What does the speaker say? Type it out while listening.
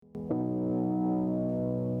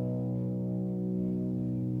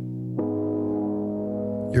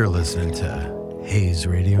You're listening to Hayes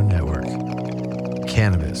Radio Network,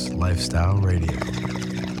 Cannabis Lifestyle Radio.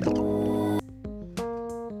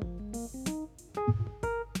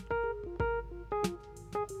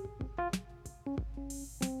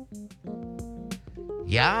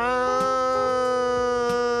 Yeah.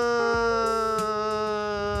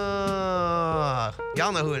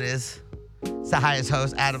 Y'all know who it is. It's the highest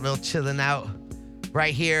host, Adamville, chilling out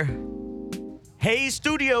right here. Hayes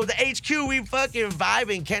Studio, the HQ, we fucking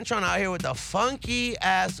vibing. Kentron out here with the funky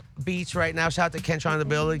ass beats right now. Shout out to Kentron in the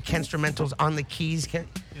building. Kenstrumentals on the keys.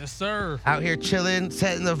 Yes, sir. Out here chilling,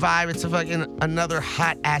 setting the vibe. It's a fucking another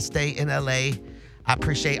hot ass day in LA. I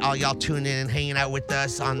appreciate all y'all tuning in and hanging out with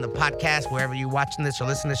us on the podcast, wherever you're watching this or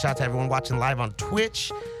listening. Shout out to everyone watching live on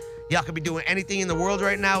Twitch. Y'all could be doing anything in the world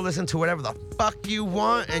right now. Listen to whatever the fuck you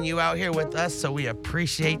want, and you out here with us, so we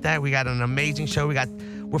appreciate that. We got an amazing show.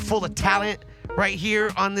 We're full of talent right here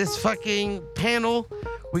on this fucking panel.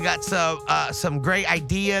 We got some great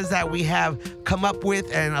ideas that we have come up with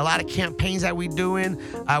and a lot of campaigns that we're doing.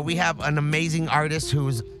 We have an amazing artist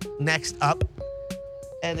who's next up.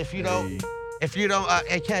 And if you don't,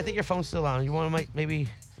 hey, Ken, I think your phone's still on. You want to maybe?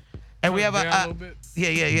 And we have a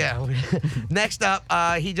yeah. Next up,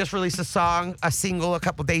 he just released a single a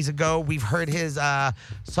couple days ago. We've heard his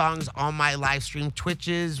songs on my live stream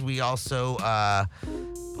Twitches. We also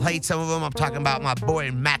played some of them. I'm talking about my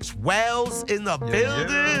boy Max Wells in the building.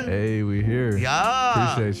 Yeah. Hey, we here.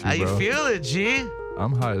 Yeah. Appreciate you, How bro. you feeling, G?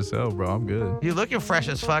 I'm high as hell, bro. I'm good. You looking fresh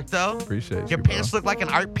as fuck, though. Appreciate Your you, pants bro. look like an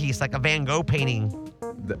art piece, like a Van Gogh painting.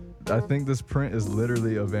 I think this print is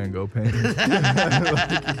literally a Van Gogh painting.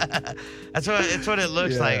 That's what it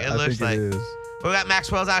looks like. It looks think like. it is. We got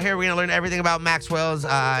Max Wells out here. We're gonna learn everything about Max Wells. He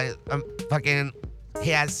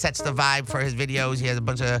sets the vibe for his videos. He has a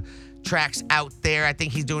bunch of tracks out there. I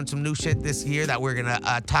think he's doing some new shit this year that we're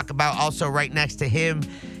gonna talk about. Also, right next to him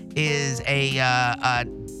is a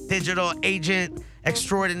digital agent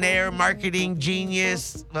extraordinaire, marketing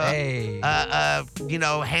genius.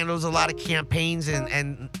 Handles a lot of campaigns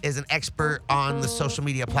and is an expert on the social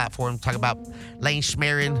media platform. Talk about Lane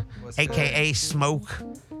Schmerin, aka Smoke,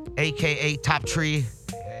 aka Top Tree.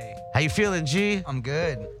 Hey, How you feeling, G? I'm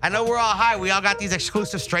good. I know we're all high. We all got these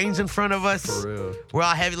exclusive strains in front of us. For real. We're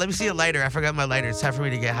all heavy. Let me see a lighter. I forgot my lighter. It's time for me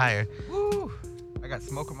to get higher. Woo! I got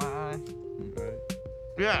smoke in my eye.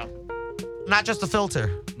 Yeah. Not just a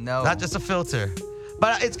filter. No. Not just a filter.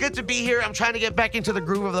 But it's good to be here. I'm trying to get back into the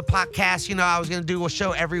groove of the podcast. You know, I was going to do a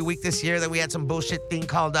show every week this year. Then we had some bullshit thing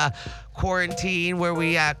called quarantine where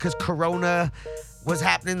because Corona was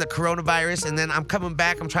happening, the coronavirus. And then I'm coming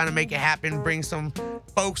back. I'm trying to make it happen, bring some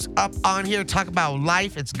folks up on here, talk about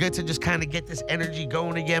life. It's good to just kind of get this energy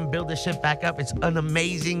going again, build this shit back up. It's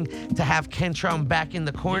amazing to have Kentron back in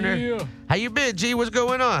the corner. Yeah. How you been, G? What's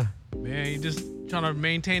going on? Man, you just trying to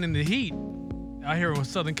maintain in the heat. Out here in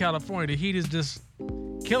Southern California, the heat is just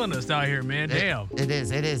killing us out here, man. Damn. It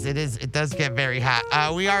is. It does get very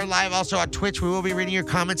hot. We are live also on Twitch. We will be reading your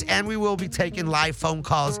comments, and we will be taking live phone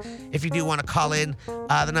calls if you do want to call in.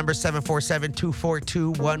 The number is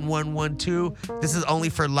 747-242-1112. This is only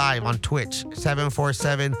for live on Twitch.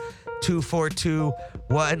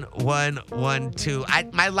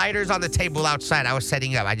 747-242-1112. My lighter's on the table outside. I was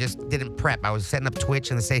setting up. I just didn't prep. I was setting up Twitch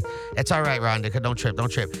and they say, it's all right, Rhonda. Don't trip.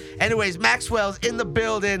 Anyways, Maxwell's in the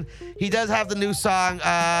building. He does have the new song,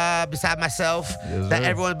 Beside Myself, that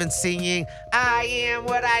everyone's been singing. I am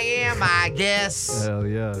what I am, I guess. Hell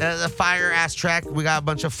yeah. The fire-ass track. We got a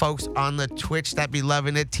bunch of folks on the Twitch that be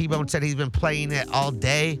loving it. T-Bone said he's been playing it all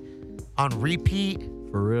day on repeat.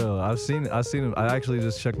 For real. I've seen him. I actually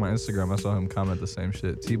just checked my Instagram. I saw him comment the same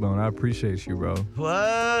shit. T-Bone, I appreciate you, bro.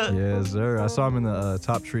 What? Yes, sir. I saw him in the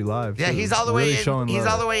Top Tree Live. Yeah, too. he's all the Really way in. showing He's love.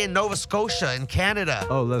 all the way in Nova Scotia in Canada.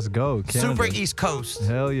 Oh, let's go. Canada. Super East Coast.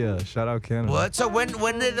 Hell yeah. Shout out Canada. What? So how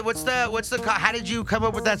did you come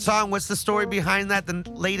up with that song? What's the story behind that? The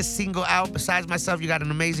latest single out, Besides Myself, you got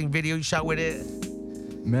an amazing video you shot with it.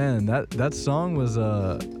 Man, that song was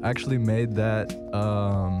actually made that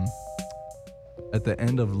at the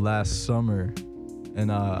end of last summer,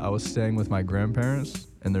 and I was staying with my grandparents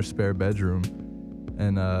in their spare bedroom,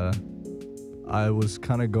 and I was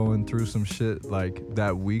kind of going through some shit like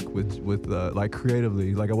that week with like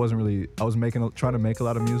creatively. Like I was trying to make a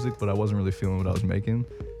lot of music, but I wasn't really feeling what I was making.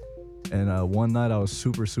 And one night I was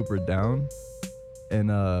super down, and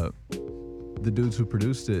the dudes who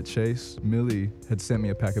produced it, Chase, Millie, had sent me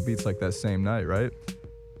a pack of beats like that same night, right?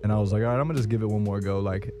 And I was like, all right, I'm gonna just give it one more go.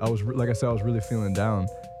 Like I said, I was really feeling down,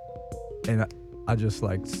 and I just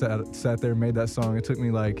like sat there, made that song. It took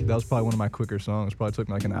me like, that was probably one of my quicker songs. Probably took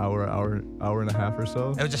me like an hour and a half or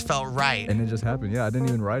so. It just felt right. And it just happened. Yeah, I didn't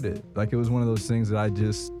even write it. Like, it was one of those things that I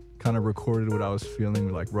just kind of recorded what I was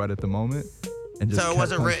feeling like right at the moment. And just So it kept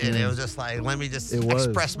wasn't written. pushing. It was just like, let me just It was.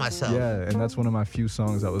 express myself. Yeah, and that's one of my few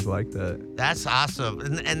songs that was like that. That's awesome.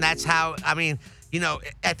 And that's how, I mean, you know,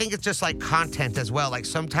 I think it's just like content as well. Like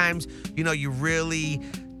sometimes, you know, you really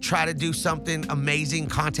try to do something amazing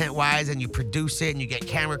content-wise and you produce it and you get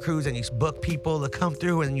camera crews and you book people to come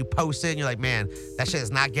through and you post it and you're like, man, that shit is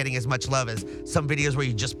not getting as much love as some videos where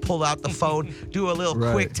you just pull out the phone, do a little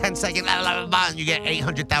Right. quick 10-second, blah, blah, blah, blah, and you get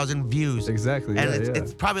 800,000 views. Exactly. And Yeah,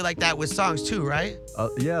 it's probably like that with songs too, right?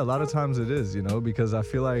 yeah, a lot of times it is, you know, because I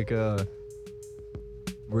feel like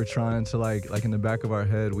we're trying to like in the back of our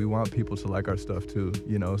head, we want people to like our stuff too,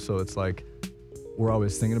 you know, so it's like we're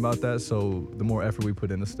always thinking about that. So the more effort we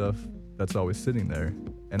put into stuff, that's always sitting there.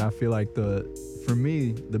 And I feel like for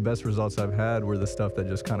me, the best results I've had were the stuff that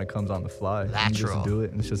just kind of comes on the fly. And you Natural. just do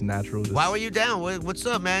it and it's just natural. Why were you down? What's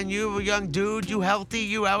up, man? You a young dude, you healthy,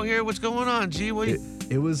 you out here? What's going on, G? What you...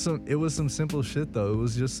 It was some simple shit though. It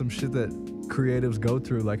was just some shit that creatives go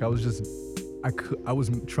through. Like I was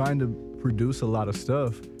trying to produce a lot of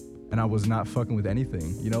stuff and I was not fucking with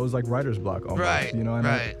anything. You know, it was like writer's block almost. Right, You know, and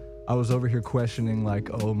right. I was over here questioning like,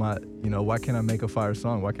 oh my, you know, why can't I make a fire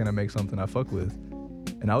song? Why can't I make something I fuck with?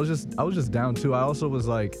 And I was just down too. I also was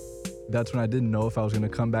like, that's when I didn't know if I was gonna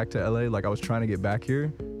come back to LA. Like I was trying to get back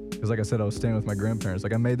here. Because like I said, I was staying with my grandparents.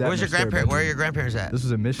 Like I made that. Where's your grandparents? Where are your grandparents at? This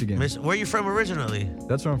was in Michigan. Where are you from originally?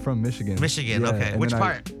 That's where I'm from, Michigan. Michigan, Yeah, okay. and Which then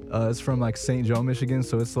part? It's from like St. Joe, Michigan.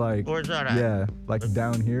 So it's like, Where's that at? yeah, like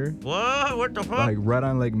down here, What? What the fuck? like right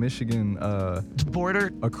on Lake Michigan,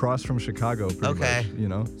 Border? across from Chicago. Pretty Okay. much, you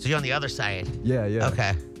know. So you're on the other side. Yeah, yeah.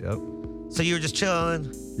 Okay. Yep. So you were just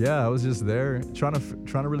chilling. Yeah, I was just there trying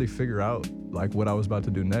to really figure out like what I was about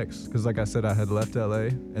to do next. Cause like I said, I had left LA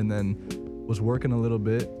and then was working a little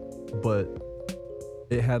bit, but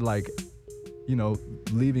it had like, you know,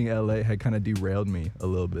 leaving LA had kind of derailed me a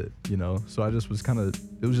little bit, you know? So I just was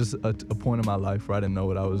it was just a point in my life where I didn't know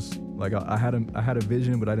what I was, like I had a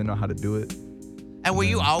vision, but I didn't know how to do it. And were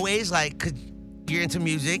you always like, cause you're into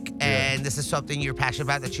music and this is something you're passionate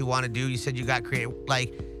about that you want to do. You said you got creative.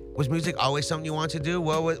 Like, was music always something you wanted to do?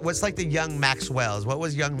 What's like the young Maxwell's? What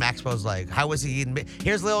was young Maxwell's like? How was he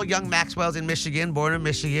here's little young Maxwell's in Michigan, born in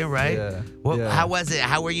Michigan, right? Yeah. Yeah. How was it?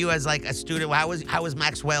 How were you as like a student? How was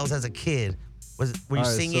Maxwell's as a kid? Were you All right,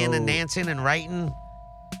 singing and so- dancing and writing?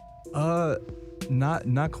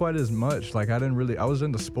 Not quite as much. Like I was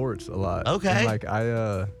into sports a lot. Okay. And like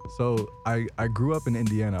I grew up in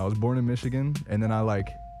Indiana. I was born in Michigan, and then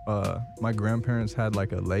my grandparents had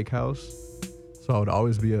like a lake house, so I would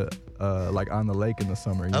always be like on the lake in the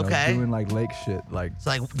summer. You Okay. know, doing like lake shit, like It's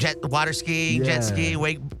like water skiing, jet Yeah.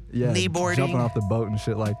 skiing, yeah, knee boarding. jumping off the boat and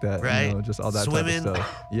shit like that. Right. You know, just all that Swimming. type of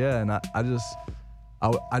stuff. Yeah, and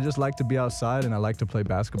I just like to be outside and I like to play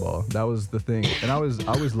basketball. That was the thing. And I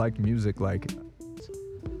always liked music. Like,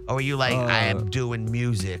 Or were you like, I am doing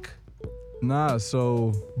music? nah,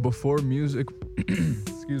 so before music,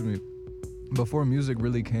 excuse me, before music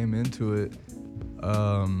really came into it,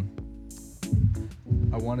 I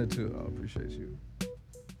wanted to, oh, appreciate you.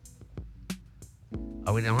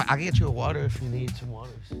 Oh, I can get you a water if you need some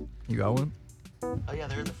waters. You got one? Oh yeah,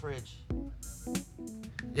 they're in the fridge.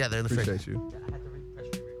 Yeah, they're in the Appreciate fridge. you. Yeah, I had to press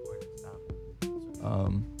re-record and stop.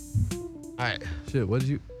 All right. Shit,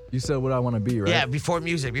 you said what I want to be, right? Yeah, before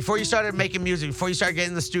music. Before you started making music, before you started getting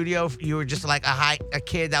in the studio, you were just like a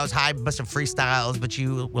kid that was high, busting freestyles, but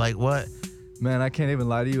you like what? Man, I can't even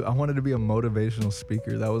lie to you. I wanted to be a motivational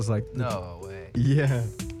speaker. That was like, No way. yeah,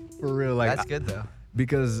 for real. Like, That's good though.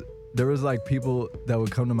 because there was like people that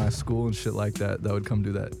would come to my school and shit like that would come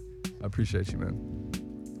do that. I appreciate you, man.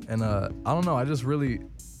 And I don't know, I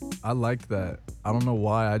liked that. I don't know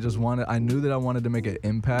why. I knew that I wanted to make an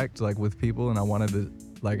impact like with people, and I wanted to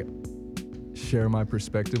like share my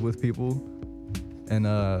perspective with people. And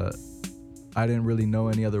I didn't really know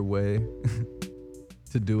any other way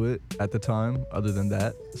to do it at the time other than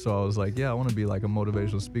that. So I was like, yeah, I want to be like a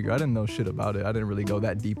motivational speaker. I didn't know shit about it. I didn't really go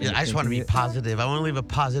that deep Yeah, into I just want to be thinking it. positive. I want to leave a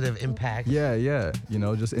positive impact. Yeah, you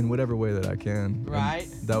know, just in whatever way that I can. And Right.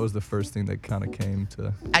 that was the first thing that kind of came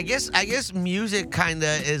to. I guess music kind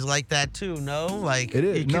of is like that too. No, like It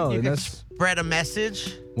is. You can, No, you and can that's- spread a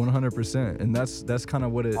message. 100%, and that's kind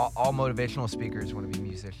of what it. All motivational speakers want to be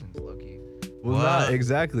musicians, low key. Well, What? not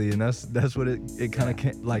exactly, and that's what it kind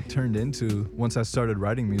of like turned into once I started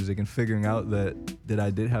writing music and figuring out that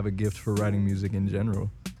I did have a gift for writing music in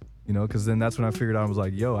general, you know, because then that's when I figured out I was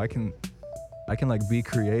like, yo, I can like be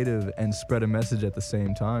creative and spread a message at the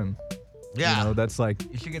same time, Yeah. You know, that's like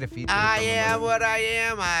You should get a feature. I from him. am what I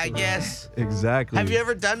am, I guess. exactly. Have you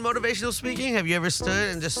ever done motivational speaking? Have you ever stood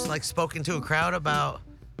and just like spoken to a crowd about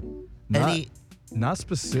any? Not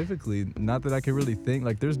specifically. Not that I can really think.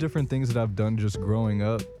 Like, there's different things that I've done just growing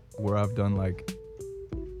up where I've done like,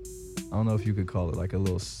 I don't know if you could call it like a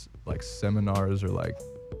little like seminars or like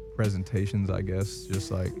presentations, I guess.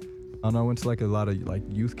 Just like, I don't know, I went to like a lot of like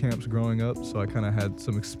youth camps growing up, so I kind of had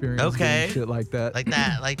some experience Okay. doing shit like that. Like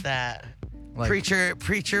that, like that. Like- preacher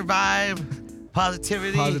vibe,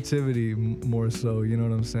 positivity. Positivity more so, you know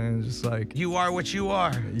what I'm saying? Just like, You are what you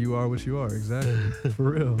are. you are what you are, exactly.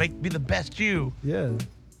 For real. Be the best you. Yeah.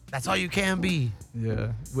 That's all you can be.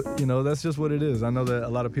 Yeah. But, you know, that's just what it is. I know that a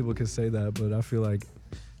lot of people can say that, but I feel like,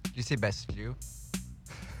 Did you say best Jew?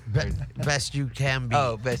 Best you can be.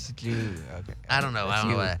 Oh, best Jew. Okay. I don't know.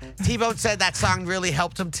 That's you. T-Bone said that song really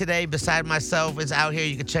helped him today. Beside Myself is out here.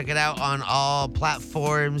 You can check it out on all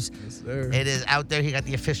platforms. yes, sir. It is out there. He got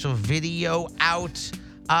the official video out.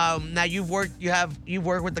 Now you've worked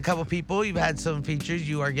with a couple people. You've had some features.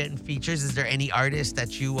 You are getting features. Is there any artist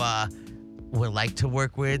that you would like to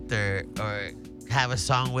work with or have a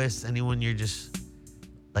song with? Anyone you're just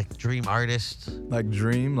like dream artist? Like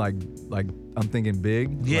dream, like I'm thinking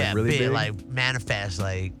big. Yeah, like really big, big. like manifest,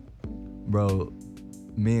 like Bro,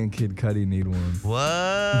 me and Kid Cudi need one. what?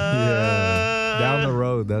 Yeah. Down the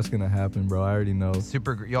road, that's gonna happen, bro. I already know.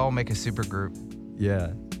 Y'all make a super group.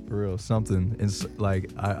 Yeah, for real. Something. It's like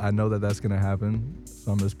I know that that's gonna happen,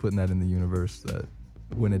 so I'm just putting that in the universe that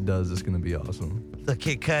when it does, it's gonna be awesome. The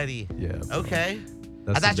Kid Cudi. Yeah. bro. Okay.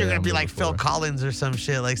 That's I the thought you were day gonna I'm be looking like Phil for. Collins or some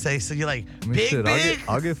shit. Like say, so you're like I mean, big, shit, big.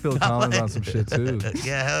 I'll get Phil Collins on some shit too.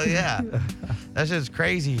 Yeah, hell yeah. That's just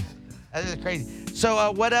crazy. That's just crazy.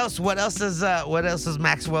 So what else? What else does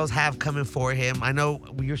Maxwell's have coming for him? I know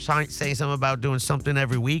you're saying something about doing something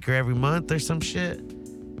every week or every month or some shit.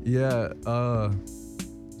 Yeah.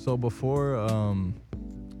 So before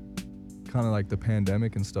kind of like the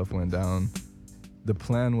pandemic and stuff went down, the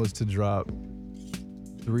plan was to drop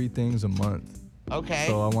 3 things a month. Okay.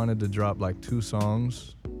 So I wanted to drop like 2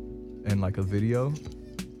 songs and like a video.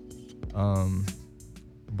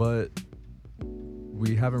 But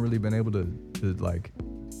we haven't really been able to like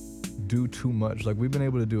do too much. Like we've been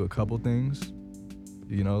able to do a couple things,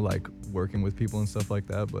 you know, like working with people and stuff like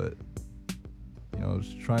that, but you know,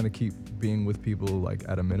 just trying to keep being with people like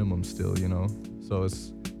at a minimum still, you know. So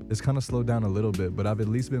it's kind of slowed down a little bit, but I've at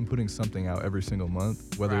least been putting something out every single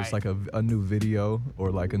month, whether it's Right. like a new video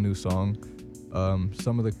or like a new song.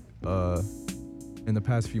 Some of the in the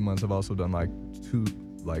past few months I've also done like 2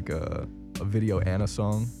 like a video and a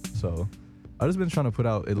song. So I've just been trying to put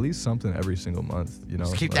out at least something every single month, you know.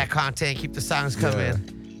 Just keep like, that content, keep the songs coming. Yeah.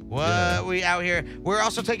 What Yeah. we out here. We're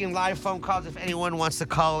also taking live phone calls if anyone wants to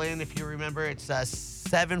call in. If you remember, it's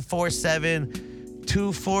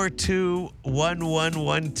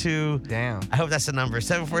 747-242-1112. Damn. I hope that's the number.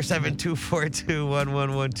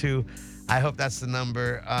 747-242-1112. I hope that's the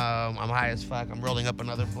number. I'm high as fuck. I'm rolling up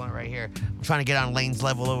another blunt right here. I'm trying to get on Lane's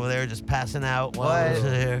level over there, just passing out. while I'm What?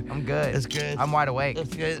 sitting here. I'm good. It's good. I'm wide awake.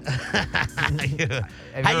 It's good. Yeah. Have you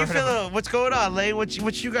How you ever heard of feeling? What's going on, Lane?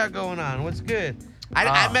 What you got going on? What's good?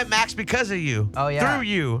 I met Max because of you. Oh, yeah. Through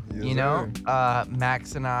you. Yes, You know, sir.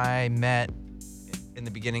 Max and I met in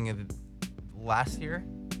the beginning of last year,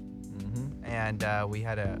 and we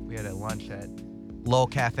had a lunch at Lowell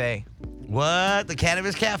Cafe, What? The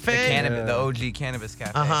Cannabis Cafe? the OG Cannabis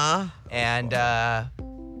Cafe. Uh-huh. And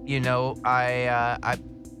you know, I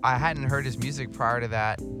hadn't heard his music prior to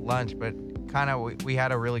that lunch, but kind of we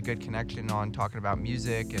had a really good connection on talking about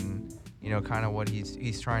music and you know kind of what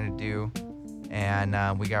he's trying to do. And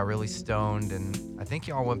we got really stoned, and I think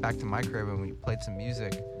y'all went back to my crib and we played some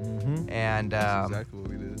music. And That's exactly what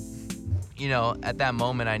we did. you know, at that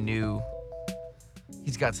moment, I knew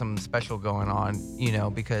he's got something special going on. You know,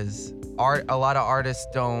 because a lot of artists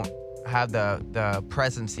don't have the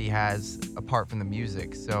presence he has apart from the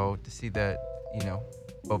music. So to see that, you know,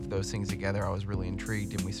 both of those things together, I was really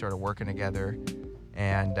intrigued, and we started working together.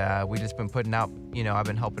 And we just been putting out, you know, I've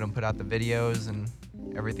been helping him put out the videos and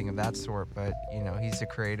everything of that sort, but you know, he's a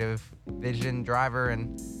creative vision driver,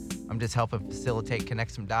 and I'm just helping facilitate,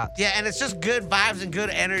 connect some dots. Yeah, and it's just good vibes and good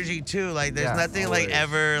energy too. Like there's Yeah, nothing like always.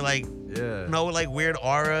 ever like Yeah. no like weird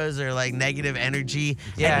auras or like negative energy.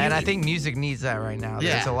 Yeah, and you- I think music needs that right now.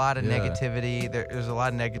 There's Yeah. a lot of Yeah. negativity. There's a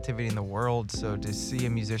lot of negativity in the world. So to see a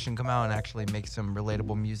musician come out and actually make some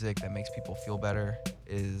relatable music that makes people feel better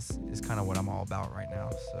is kind of what I'm all about right now.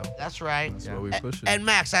 So that's right. That's Yeah. what we push it. And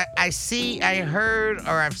Max, I heard,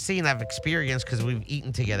 or I've seen, I've experienced because we've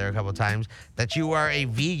eaten together a couple times that you are a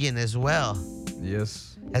vegan as well.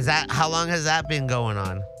 Yes. How long has that been going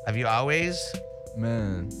on? Have you always?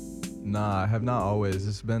 Man, nah, I have not always.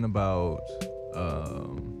 It's been about,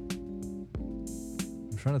 I'm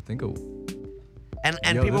trying to think of, And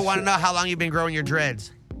Yo, people this want to shit- know how long you've been growing your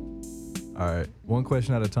dreads. all right, one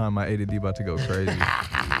question at a time. My ADD about to go crazy.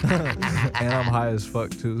 And I'm high as fuck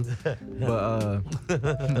too. But, nah,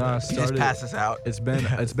 I He just started, pass us out. it's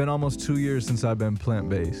been almost 2 years since I've been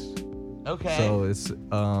plant-based. Okay. So it's,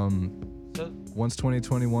 So- once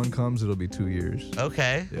 2021 comes, it'll be 2 years.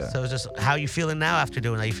 okay. Yeah. So it's just how you feeling now after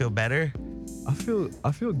doing that? You feel better? I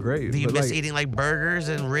feel great. Do you but miss like, eating like burgers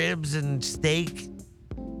and ribs and steak?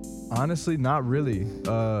 honestly, not really.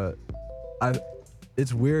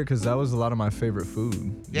 It's weird because that was a lot of my favorite food.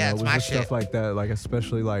 You Yeah, know, it's it was my just shit. stuff like that. Like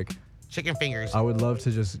especially like Chicken fingers. I would love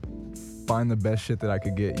to just find the best shit that I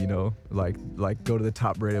could get. You know, like go to the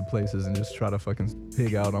top rated places and just try to fucking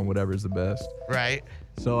pig out on whatever's the best. Right.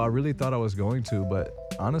 So I really thought I was going to, but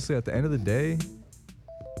honestly, at the end of the day,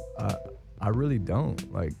 I really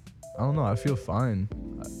don't. Like, I don't know. I feel fine.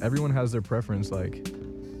 Everyone has their preference. Like,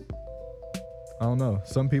 I don't know.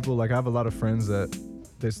 Some people, like, I have a lot of friends that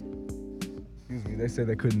they say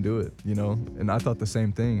they couldn't do it, you know? And I thought the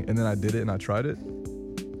same thing. And then I did it and I tried it.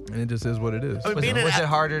 And it just is what it is. I mean, Was being it, in was L- it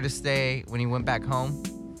harder to stay when you went back home?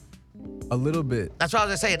 A little bit. That's what I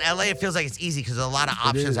was gonna say. In LA, it feels like it's easy because there's a lot of It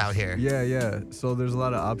options is. out here. Yeah. So there's a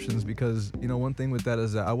lot of options because, you know, one thing with that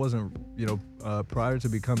is that I wasn't, you know, prior to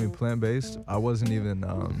becoming plant-based, I wasn't even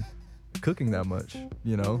cooking that much,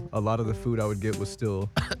 you know? A lot of the food I would get was still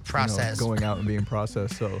Processed. You know, going out and being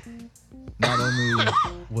processed. So not only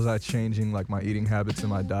was I changing like my eating habits and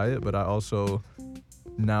my diet, but I also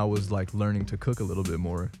now was like learning to cook a little bit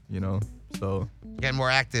more, you know? So Getting more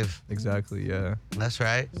active. exactly, yeah. That's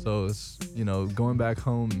right. So it's, you know, going back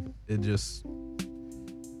home, it just,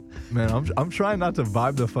 man, I'm trying not to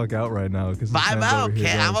vibe the fuck out right now because Vibe out, kid.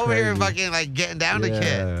 I'm over here fucking like getting down to kid.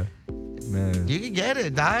 Yeah, man. You can get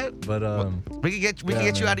it, dog. But We can get Yeah,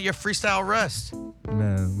 you man. out of your freestyle rust.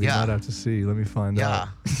 man, we Yeah. might have to see. Let me find Yeah.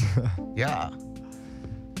 out. Yeah.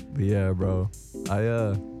 But yeah, bro.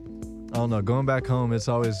 I don't know. Going back home, it's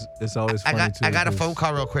always funny too. I got a 'cause- phone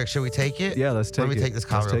call real quick. Should we take it? Yeah, let's take Let me it. take this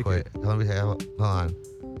call Let's real take it. quick. Let me take. Hold on.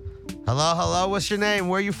 Hello. What's your name?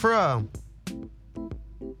 Where you from?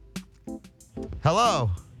 Hello.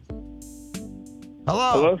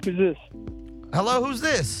 Hello, who's this? Hello. Who's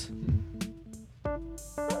this?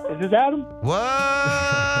 Is this Adam? What?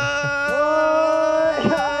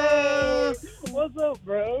 Hey, what's up,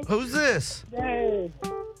 bro? Who's this? Hey,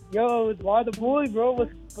 yo, it's Why the Boy, bro.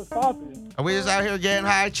 What's poppin'? Are we just out here getting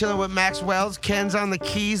high, chilling with Max Wells? Ken's on the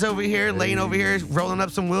keys over here, Lane over here, rolling up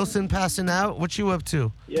some Wilson, passing out. What you up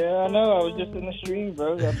to? Yeah, I know. I was just in the stream,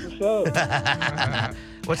 bro. That's what's up.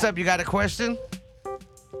 What's up? You got a question?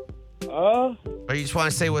 Or you just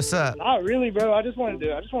want to say what's up? Not really, bro. I just wanted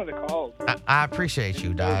to call. I appreciate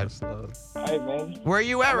you, dog. All right, man. Where are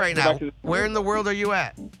you at right now? Where in the world are you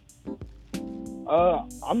at?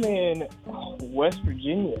 I'm in West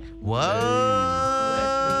Virginia. What?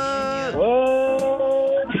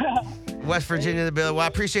 What? West Virginia, the bill. Well, I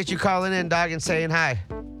appreciate you calling in, dog, and saying hi.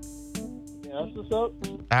 Yeah, that's what's up.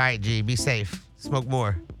 All right, G, be safe. Smoke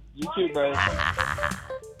more. You too, bro.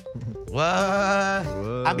 What?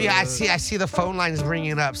 I mean, I see the phone lines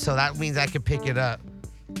ringing up, so that means I could pick it up.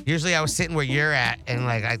 Usually I was sitting where you're at, and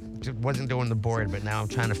like I just wasn't doing the board, but now I'm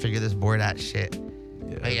trying to figure this board out shit.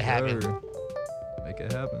 Yeah, Make it happen. sir. Make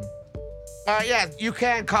it happen. Yeah, you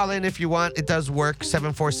can call in if you want. It does work.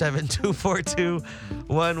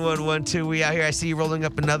 747-242-1112. We out here. I see you rolling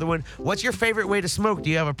up another one. What's your favorite way to smoke? Do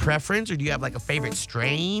you have a preference, or do you have like a favorite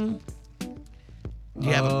strain? Do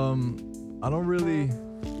you have I don't really.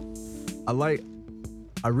 I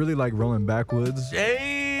really like rolling backwoods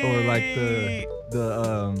or like the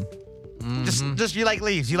just you like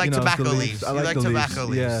leaves. You like you know, tobacco the leaves. I You like like the tobacco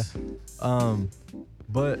leaves. Yeah.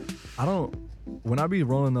 But I don't. When I be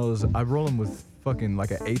rolling those, I roll them with fucking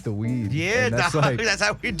like an eighth of weed. Yeah, and that's dog, like that's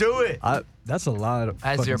how we do it. that's a lot of.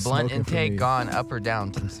 Has fucking your blunt smoking for me. intake gone up or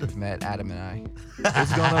down since you've met Adam and I?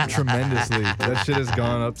 It's gone up tremendously. That shit has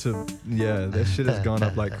gone up to that shit has gone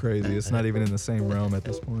up like crazy. It's not even in the same realm at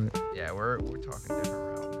this point. Yeah, we're talking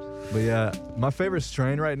different realms. But yeah, my favorite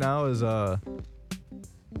strain right now is I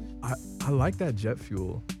like that jet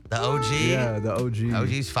fuel. The OG. Yeah, the OG.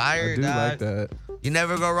 OG's fire, I do dog. like that. You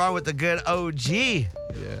never go wrong with the good OG.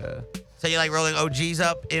 Yeah. So you like rolling OGs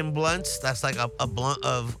up in blunts? That's like a blunt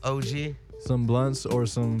of OG. Some blunts or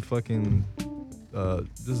some fucking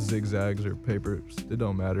just zigzags or papers. It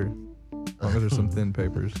don't matter. As long as there's some thin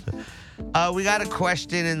papers. We got a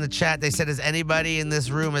question in the chat. They said, is anybody in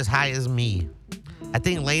this room as high as me? I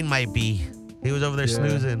think Lane might be. He was over there Yeah.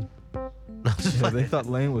 snoozing. Yeah, they thought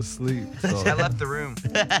Lane was asleep. So. I left the room.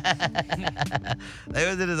 They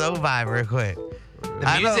was in his own vibe real quick. The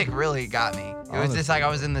I know. music really got me. It was just like I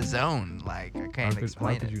was in the zone. Like I can't How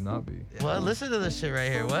explain could it. you not be? Well, listen to this shit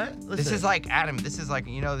right here. What? Listen. This is like Adam. This is like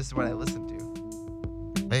this is what I listen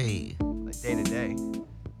to Hey. like day to day.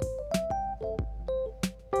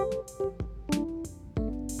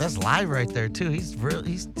 That's live right there too. He's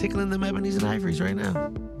tickling them ebonies and ivories right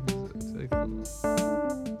now.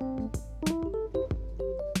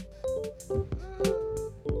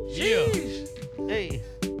 Yeah. Hey.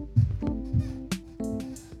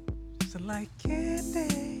 Just like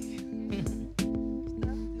candy.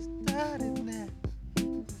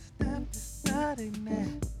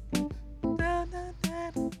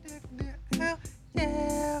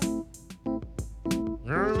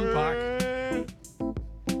 Tupac.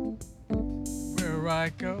 Where I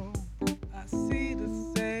go, I see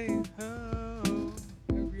the same hoe.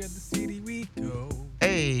 Every other city we go,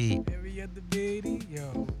 Hey. every other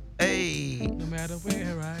video. Hey. No matter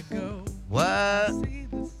where I go, What? I see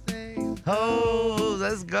the same. Oh,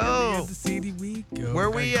 let's Every go. other city we go. Where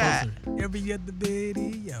we at? Every other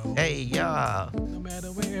video. Hey, y'all. No matter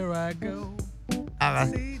where I go, I Uh,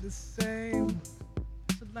 see the same.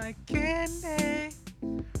 Just like candy.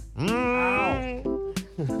 mm.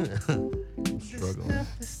 Struggling.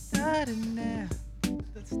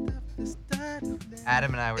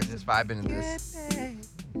 Adam and I were just vibing to this.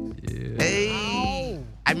 Yeah. Hey.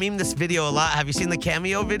 I meme this video a lot. Have you seen the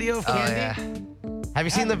cameo video of Oh Candy? yeah. Have you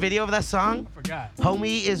seen the video of that song? I forgot.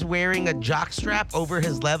 Homie is wearing a jock strap over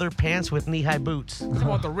his leather pants with knee-high boots. Talking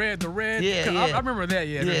about the red. Yeah, I yeah. remember that.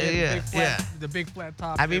 Yeah, Yeah, yeah, big flat, yeah. The big flat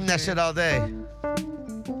top. I meme that shit all day.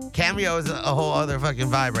 Cameo is a whole other fucking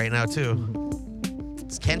vibe right now too.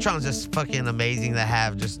 Kentron's just fucking amazing to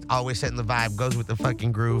have. Just always setting the vibe, goes with the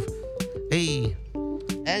fucking groove. Hey,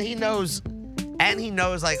 and he knows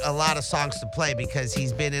like a lot of songs to play because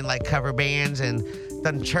he's been in like cover bands and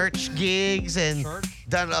done church gigs and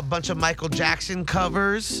done a bunch of Michael Jackson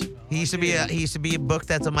covers. He used to be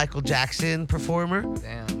booked as a Michael Jackson performer.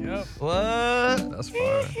 Damn. Yep. What? That's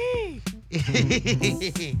fire.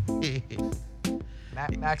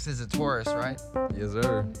 Max is a Taurus, right? Yes,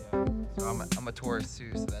 sir. So I'm a Taurus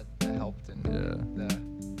too, so that helped. And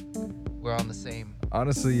Yeah. we're on the same.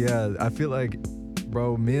 Honestly, yeah. I feel like,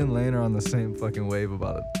 bro, me and Lane are on the same fucking wave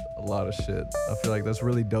about a lot of shit. I feel like that's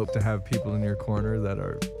really dope to have people in your corner that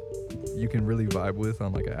you can really vibe with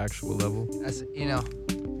on like an actual level. That's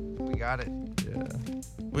we got it. Yeah.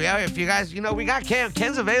 We are. If you guys, we got Ken.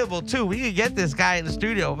 Ken's available too. We could get this guy in the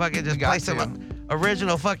studio. Fucking just We got play some to.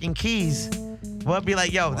 original fucking keys. We'll be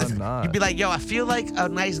like, yo, Why not? you'd be like, yo, I feel like a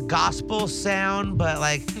nice gospel sound, but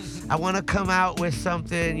like, I want to come out with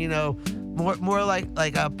something, more like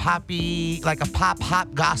a poppy, like a pop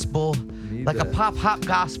hop gospel, Need like a that. pop hop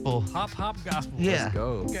gospel. Hop gospel. Yeah. Let's go.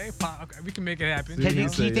 Okay, okay, we can make it happen. Can you you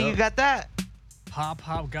say think you yup. got that? Pop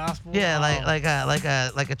gospel. Yeah,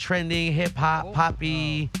 Oh. like a trending hip hop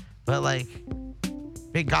poppy, but like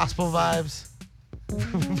big gospel vibes.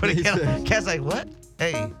 But again, Ken's like, what?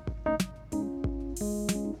 Hey.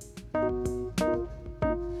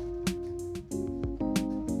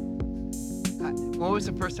 When was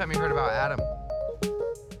the first time you heard about Adam?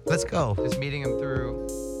 Let's go. Just meeting him through.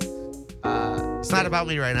 It's not about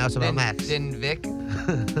me right now. It's about Max. Didn't Vic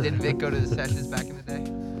go to the sessions back in the day?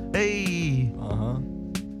 Hey, Uh-huh.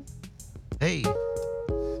 hey.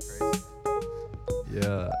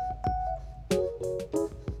 Yeah.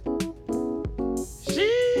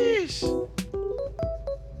 Sheesh.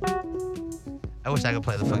 I wish I could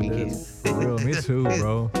play the fucking keys. For real, me too,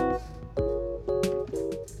 bro.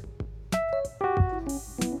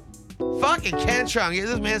 Fucking Kentron, give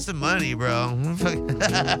this man some money, bro.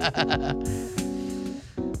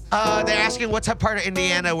 They're asking what type part of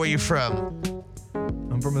Indiana were you from?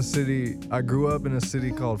 I'm from a city. I grew up in a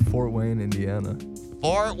city called Fort Wayne, Indiana.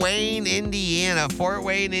 Fort Wayne, Indiana. Fort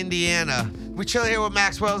Wayne, Indiana. We chill here with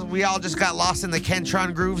Maxwell. We all just got lost in the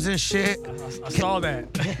Kentron grooves and shit. I saw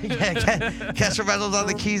that. Kentron Reynolds on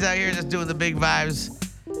the keys out here just doing the big vibes.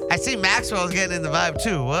 I see Maxwell's getting in the vibe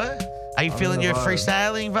too. What? Are you I'm feeling in the your vibe.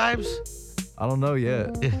 freestyling vibes? I don't know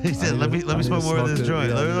yet. He said, let me smoke more of this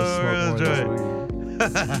joint. Let me smoke more of this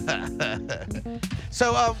joint.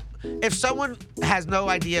 So, if someone has no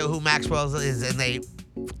idea who Maxwell is and they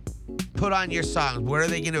put on your songs, what are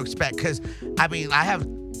they going to expect? Because, I mean, I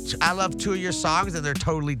love two of your songs and they're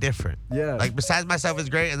totally different. Yeah. Like, Besides Myself is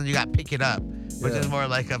great, and then you got Pick It Up, which Yeah. is more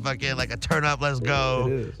like a fucking, like a turn up, let's go,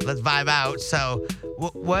 It is. let's vibe out. So,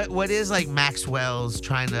 what is like Maxwell's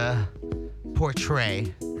trying to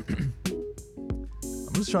portray?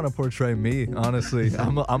 I'm just trying to portray me, honestly.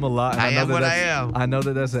 I'm a lot. And I am know what that I am. I know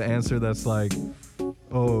that that's an answer that's like,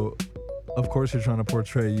 oh, of course you're trying to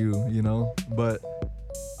portray you, you know? But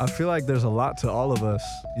I feel like there's a lot to all of us,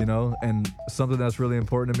 you know? And something that's really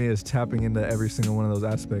important to me is tapping into every single one of those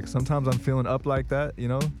aspects. Sometimes I'm feeling up like that, you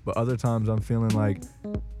know? But other times I'm feeling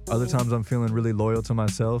really loyal to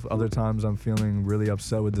myself. Other times I'm feeling really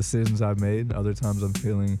upset with decisions I've made. Other times I'm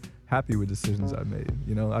feeling happy with decisions I've made.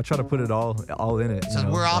 You know, I try to put it all in it. So you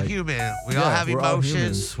know? we're all like, human. We all yeah, have we're all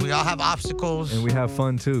emotions. We all have obstacles. and we have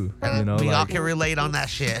fun too. And You know, we all like, can relate on that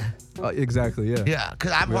shit. exactly, yeah. Yeah,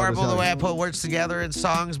 because I'm We all horrible the just way I have- put words together in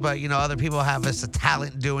songs, but you know, other people have a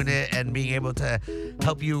talent doing it and being able to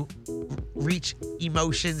help you reach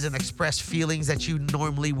emotions and express feelings that you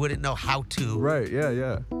normally wouldn't know how to. Right,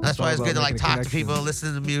 yeah. That's why it's all good to about like making a talk to people, connection.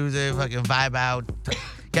 listen to music, fucking vibe out,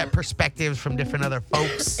 get perspectives from different other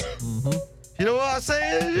folks. You know what I'm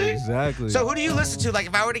saying? G? Exactly. So who do you listen to? Like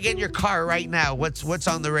if I were to get in your car right now, what's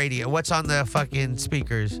on the radio? What's on the fucking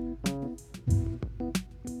speakers? Man,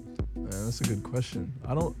 that's a good question.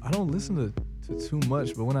 I don't listen to too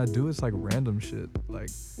much, but when I do, it's like random shit. Like,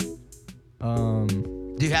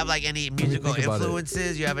 Do you have like any musical think about it.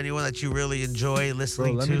 influences? You have anyone that you really enjoy bro,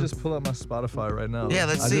 listening let to? me just pull up my Spotify right now. Yeah,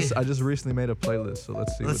 let's I see. I just recently made a playlist, so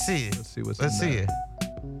let's see. Let's see. Let's see what's Let's in see there. it.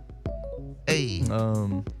 Hey,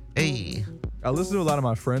 hey. I listen to a lot of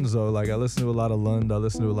my friends though. Like I listen to a lot of Lund. I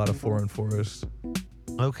listen to a lot of Foreign Forest.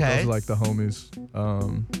 Okay. Those are like the homies.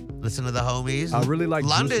 Listen to the homies. I really like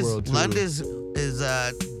Lund Juice is WRLD, too. Lund is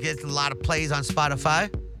gets a lot of plays on Spotify.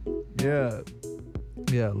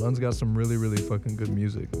 Yeah, Lund's got some really, really fucking good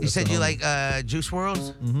music. You said you like Juice World?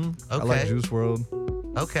 Mm-hmm. I like Okay. Juice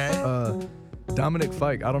WRLD. Okay. Dominic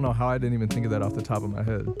Fike. I don't know how I didn't even think of that off the top of my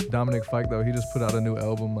head. Dominic Fike though, he just put out a new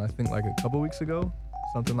album. I think like a couple weeks ago,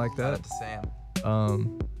 something like Shout out that. to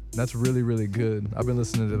Sam. That's really, really good. I've been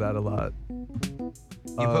listening to that a lot.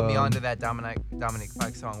 You put me onto that Dominic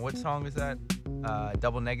Fike song. What song is that?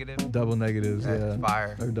 Double Negative. Double Negatives, That's yeah.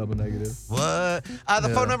 fire. Or Double Negative. What? The Yeah.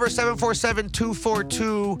 phone number is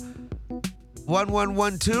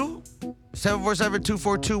 747-242-1112.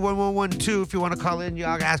 747-242-1112. If you want to call in,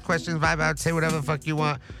 y'all ask questions, vibe out, say whatever the fuck you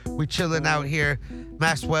want. We chilling out here.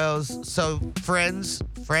 Max Wells. So Friends,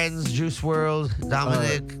 Juice WRLD,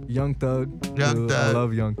 Dominic. Young Thug. Young too. I Thug.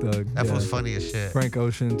 love Young Thug. That yeah. was funny as shit. Frank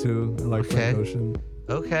Ocean too. I like Frank Okay. Ocean.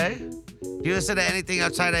 Okay. Do you listen to anything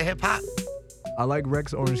outside of hip hop? I like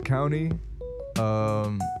Rex Orange County.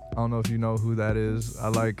 I don't know if you know who that is. I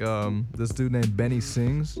like this dude named Benny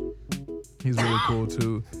Sings. He's really cool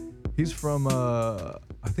too. He's from I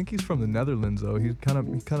think he's from the Netherlands though. He kind of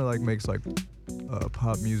like makes like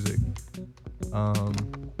pop music.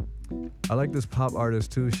 I like this pop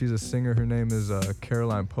artist too. She's a singer. Her name is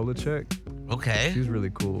Caroline Polachek. Okay. She's really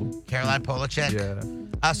cool. Caroline Polachek. Yeah,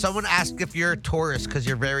 Someone asked if you're a Taurus because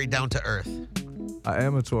you're very down to earth. I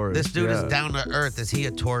am a Taurus. This dude yeah. is down to earth. Is he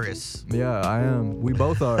a Taurus? Yeah, I am. We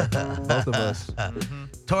both are. Both of us.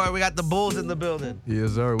 Tor, we got the Bulls in the building.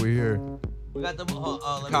 Yes, sir. We here. We got the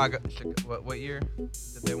Chicago. What year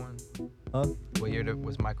did they win? Huh? What year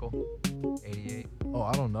was Michael? 88. Oh,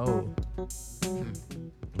 I don't know.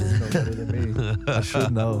 You know better than me. I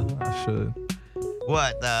should know. I should.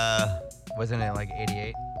 What? Wasn't it like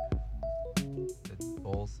 88? The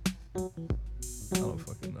Bulls. I don't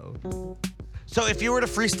fucking know. So if you were to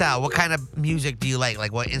freestyle, what kind of music do you like?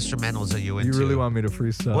 Like what instrumentals are you into? You really want me to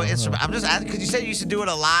freestyle? What huh? instrument? I'm just asking because you said you used to do it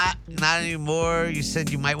a lot, not anymore. You said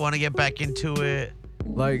you might want to get back into it.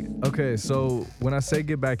 Like, okay, so when I say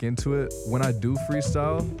get back into it, when I do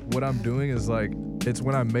freestyle, what I'm doing is like, it's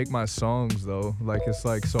when I make my songs though. Like, it's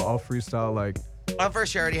like, so I'll freestyle like, Well,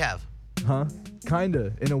 first you already have. huh?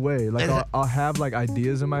 Kinda, in a way. Like, I'll have like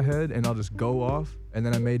ideas in my head and I'll just go off. And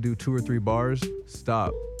then I may do 2 or 3 bars,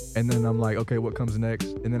 stop. And then I'm like, okay, what comes next?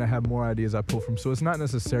 And then I have more ideas I pull from. So it's not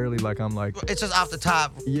necessarily like I'm like, It's just off the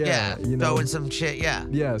top. Yeah, you know. Throw in some shit. Yeah.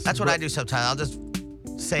 yes. That's what but- I do sometimes. I'll just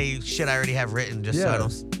say shit I already have written just so I Yeah.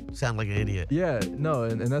 don't sound like an idiot. Yeah, no,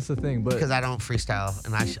 and that's the thing. But Because I don't freestyle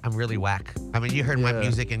and I'm really whack. I mean, you heard my Yeah.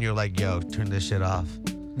 music and you're like, yo, turn this shit off.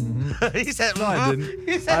 He said, no, I "Uh-huh." didn't.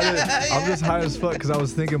 He said, I didn't. I'm just high as fuck because I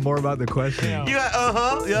was thinking more about the question. Yeah. You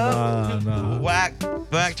got, yeah. Nah. Whack,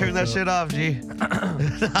 turn that shit off, G. No,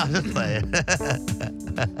 I'm just playing.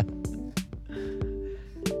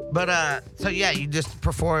 But, so yeah, you just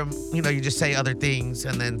perform, you just say other things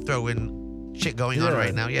and then throw in shit going on Yeah.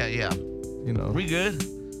 right now. Yeah. You know. We good.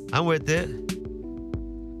 I'm with it.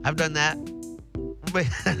 I've done that.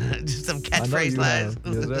 Just some I know catchphrase you lines.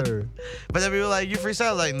 have. Yes, sir. But then people are like, you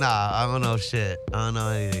freestyle? Like, nah, I don't know shit. I don't know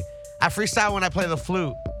anything. I freestyle when I play the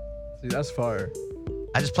flute. See, that's fire.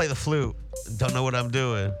 I just play the flute. Don't know what I'm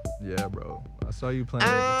doing. Yeah, bro. I saw you playing.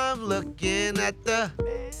 I'm looking at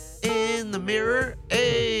in the mirror.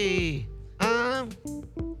 Hey, I'm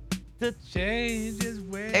the Change is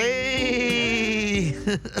way. hey.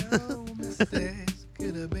 No mistakes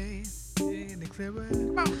could have been in the clearer.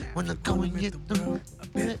 When I go and get the the world a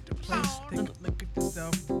better place. Take a look at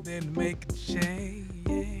yourself and then make a change.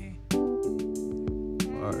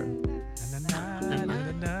 Alright.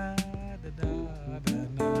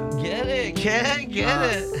 Get it, can't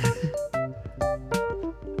get it.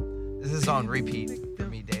 This is on repeat for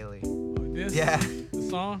me daily. This Yeah. the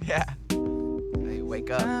song. Yeah. Hey,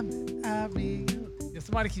 wake up. Yeah,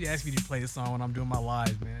 somebody keep asking me to play this song when I'm doing my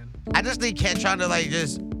lives, man. I just need Kentron to like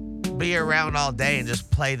just be around all day and just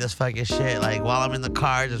play this fucking shit. Like while I'm in the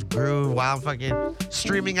car, just groove. While I'm fucking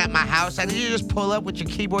streaming at my house, I need you to just pull up with your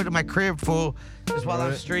keyboard to my crib, fool. Just while I'm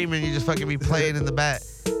Right. streaming, you just fucking be playing in the back.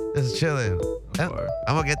 Just chilling. I'm fire.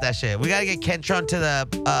 gonna get that shit. We gotta get Kentron to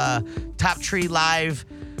the Top Tree Live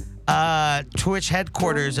Twitch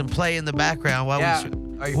headquarters and play in the background while Yeah. we.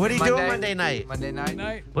 Are you What are free you doing Monday night? Monday night?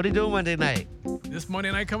 Night. What are you doing Monday night? This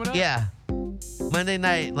Monday night coming up. Yeah, Monday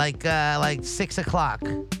night, like 6 o'clock.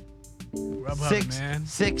 Grubhub, Six, man.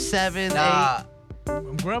 6, 7, 8. Nah.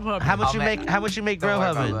 I'm Grubhub. How much I'll you make- make? How much you make Don't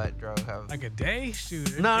worry Grubhubbing? about that, Grubhub. Like a day? Shoot.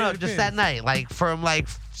 it No, depends. just that night, like from like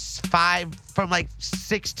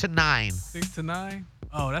 6 to 9. 6 to 9.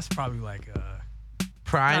 Oh, that's probably like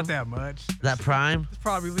Prime. not that much. That prime. It's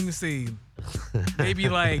probably, let me see, maybe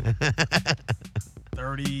like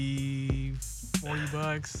 30, 40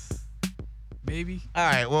 bucks. Maybe. All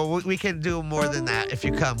right. Well, we can do more than that if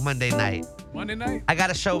you come Monday night. Monday night? I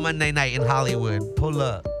got a show Monday night in Hollywood. Pull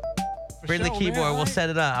up. For Bring the sure, keyboard. man. We'll set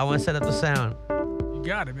it up. I want to set up the sound. You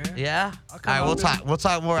got it, man. Yeah. I'll All come right. out We'll there. talk. We'll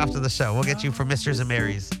talk more after the show. We'll get you for Misters and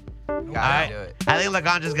Marys. Gotta All right. do it. I think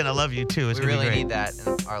Laganja's gonna love you too. It's We gonna really be great. need that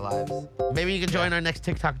in our lives. Maybe you can join our next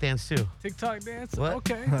TikTok dance too. TikTok dance? What?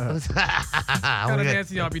 Okay. We'll What kind of get-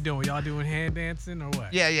 dancing y'all be doing? Y'all doing hand dancing or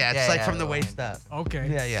what? Yeah, yeah. It's Yeah, like yeah, from the little waist hand up. Okay.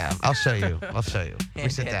 Yeah, yeah. I'll show you. I'll show you. We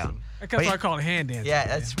Hand sit down. dancing. That's But why I call it hand dancing. Yeah, man.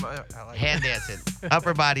 that's smart. I like Hand dancing.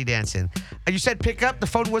 Upper body dancing. You said pick up. The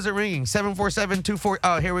phone wasn't ringing. 747-24.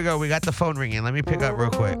 Oh, here we go. We got the phone ringing. Let me pick up real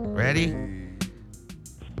quick. Ready?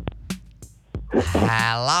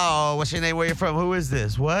 Hello. What's your name? Where you from? Who is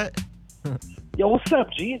this? What? Yo, what's up,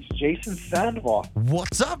 G? It's Jason Sandoval.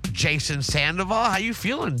 What's up, Jason Sandoval? How you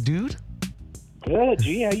feeling, dude? Good,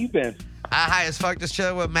 G. How you been? Hi as fuck. Just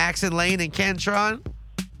chilling with Max and Lane and Kentron.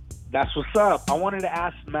 That's what's up. I wanted to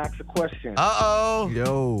ask Max a question. Uh-oh.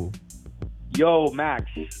 Yo. Yo, Max.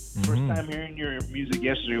 First Mhm. time hearing your music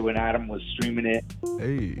yesterday when Adam was streaming it.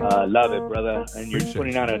 Hey. Love it, brother. And you're Appreciate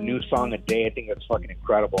putting you. out a new song a day. I think that's fucking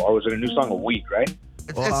incredible. Or was it a new song a week, right?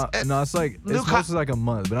 Well, no, it's like new it's mostly like a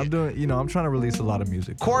month, but I'm doing. I'm trying to release a lot of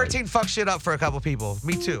music. Quarantine fucks shit up for a couple people.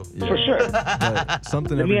 Me too. Like, For sure. but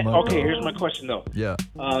something Let me- every month. okay, though. here's my question, though. Yeah.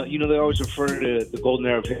 They always refer to the golden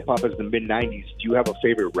era of hip-hop as the mid-'90s. Do you have a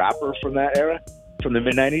favorite rapper from that era? From the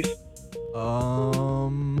mid-'90s?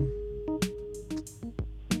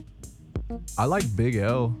 I like Big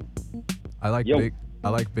L. I like Yo. Big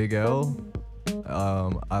L.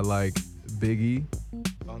 I like Biggie.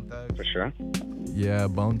 Bone Thugs. For sure. Yeah,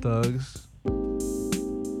 Bone Thugs. That's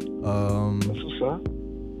what's up.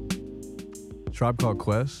 Tribe Called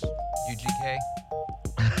Quest. UGK.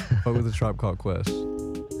 Fuck with the Tribe Called Quest.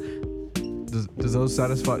 Does those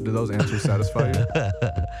satisfy? Do those answers satisfy you?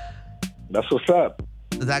 That's what's up.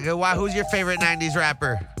 Is that good? Why? Who's your favorite 90s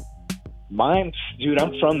rapper? Mine, dude,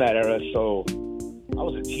 I'm from that era, so I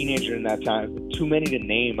was a teenager in that time. Too many to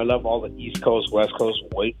name. I love all the East Coast, West Coast,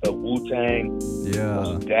 Wu-Tang,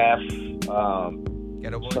 Yeah. Def,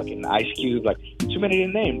 Ghetto Boys. fucking Ice Cube. Like, too many to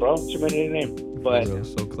name, bro. Too many to name. But Yeah,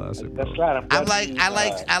 so classic, bro. that's right.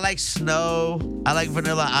 I like Snow. I like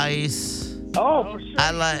Vanilla Ice. Oh, for sure.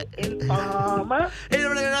 I like. Informer.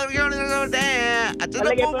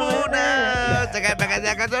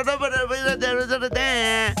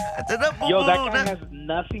 Yo, that guy has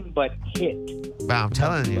nothing but hit. Bro, I'm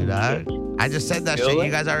telling you, dog. I just said that Feel shit. it?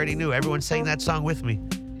 You guys already knew. Everyone sang that song with me.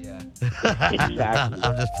 Yeah. Exactly.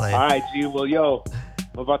 I'm just playing. All right, G. Well, yo,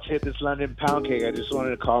 I'm about to hit this London pound cake. I just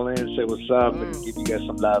wanted to call in and say what's up and give you guys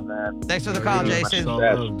some love, man. Thanks for the call, Yeah, Jason. so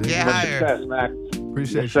Success. love, dude. Yeah, Much higher. success, Max.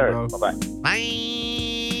 Appreciate Yes, you, sir. bro. Bye-bye.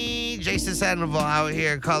 Bye. Jason Sandoval out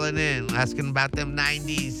here calling in, asking about them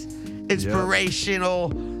 90s inspirational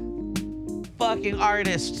fucking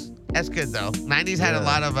artists. That's good though. 90s had a Yeah.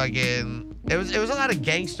 lot of fucking. It was a lot of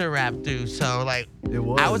gangster rap too. So like, It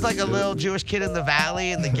was. I was like a dude. little Jewish kid in the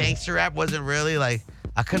valley, and the gangster rap wasn't really like.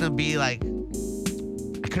 I couldn't really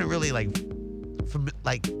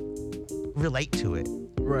like relate to it.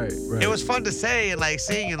 Right. It was fun to say and like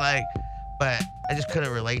sing and like, but I just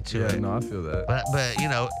couldn't relate to Yeah, it. no, I feel that. But you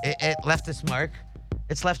know, it left its mark.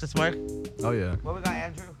 It's left its mark. Oh yeah. What we got,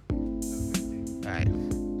 Andrew? All right.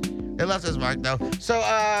 It left its mark though. So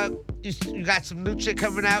you got some new shit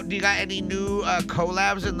coming out. Do you got any new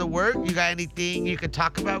collabs in the work? You got anything you could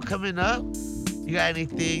talk about coming up? You got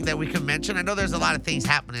anything that we can mention? I know there's a lot of things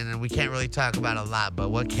happening and we can't really talk about a lot, but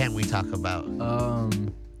what can we talk about?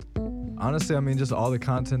 Honestly, I mean, just all the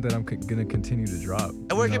content that I'm gonna continue to drop.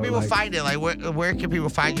 And where can people find it? Like, where can people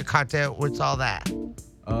find your content? What's all that?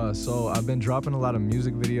 So I've been dropping a lot of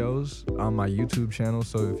music videos on my YouTube channel.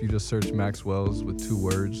 So if you just search Max Wells with 2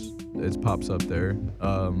 words, it pops up there.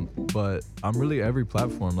 But I'm really every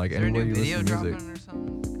platform, like Is there a anywhere new you video listen to music. dropping or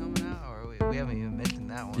something coming out? Or we haven't even mentioned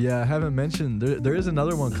that one. Yeah, I haven't mentioned. There is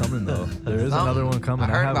another one coming though. There is another one coming.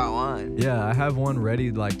 I heard have, about one. Yeah, I have one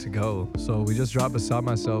ready like to go. So we just dropped Beside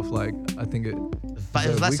Myself. Like I think it. It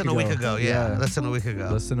was less than a week ago. Yeah, less than a week ago.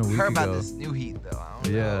 Less than a week Heard ago. about this new heat though. I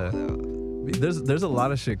don't Yeah. know. There's a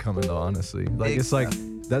lot of shit coming though, honestly. Like Big it's like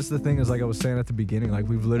stuff. that's the thing is like I was saying at the beginning, like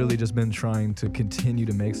we've literally just been trying to continue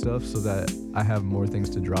to make stuff so that I have more things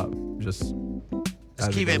to drop. Just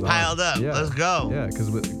keep it piled up. Yeah. Let's go. Yeah,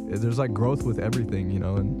 because there's like growth with everything, you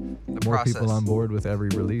know, and The more process. people on board with every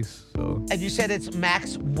release. So And you said it's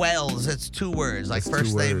Max Wells. It's 2 words. Like It's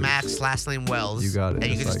first 2 name words. Max, last name Wells. You got it, And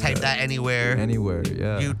you can just just like type that. that anywhere. anywhere,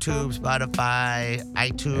 yeah, YouTube, Spotify,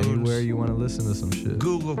 iTunes. anywhere you want to listen to some shit.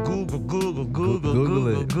 Google it. Google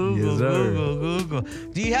it. Yes, sir. Google.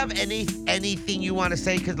 Do you have anything you want to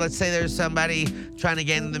say? Because let's say there's somebody trying to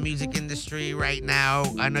get in the music industry right now.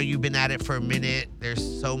 I know you've been at it for a minute.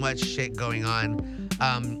 There's so much shit going on.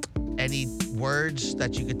 Any words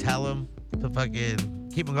that you could tell them to fucking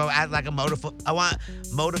keep them going? Add like I want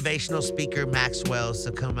motivational speaker Max Wells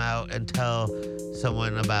to come out and tell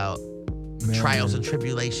someone about Man, trials and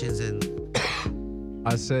tribulations and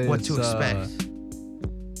I say what it's, to expect.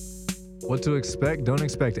 What to expect? Don't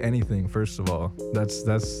expect anything. First of all,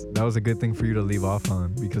 that was a good thing for you to leave off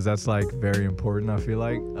on because that's like very important. I feel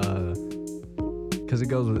like because it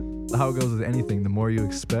goes with how it goes with anything. The more you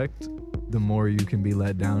expect, the more you can be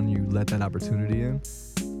let down. You let that opportunity in.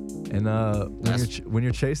 And when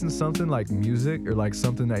you're chasing something like music or like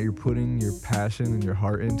something that you're putting your passion and your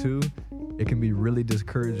heart into, it can be really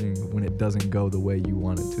discouraging when it doesn't go the way you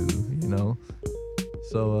want it to, you know?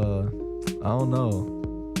 So I don't know.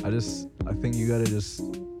 I think you gotta just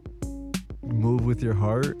move with your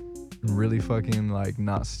heart and really fucking like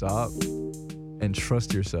not stop and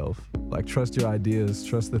trust yourself. Like trust your ideas,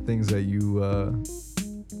 trust the things that you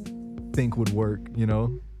think would work, you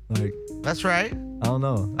know? Like That's right. I don't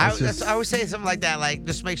know. I It's just- always say something like that. Like,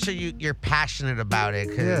 just make sure you're passionate about it.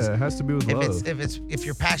 Cause yeah, it has to be with love. if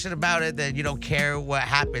you're passionate about it, then you don't care what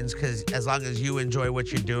happens. Cause as long as you enjoy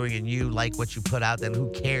what you're doing and you like what you put out, then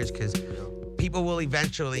who cares? Cause people will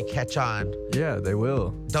eventually catch on. Yeah, they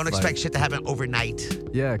will. Don't Like, expect shit to happen overnight.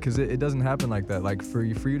 Yeah, because it doesn't happen like that. Like for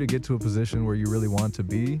you to get to a position where you really want to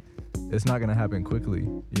be, it's not gonna happen quickly,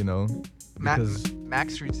 you know? Because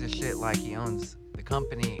Max treats this shit like he owns the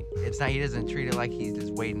company. It's not. He doesn't treat it like he's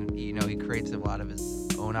just waiting. You know, he creates a lot of his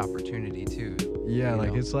own opportunity too. yeah, you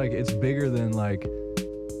like know? it's bigger than like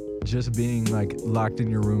just being like locked in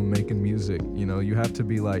your room making music. You know, you have to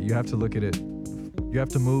be like you have to look at it. You have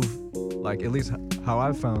to move. Like at least how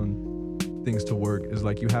I've found things to work is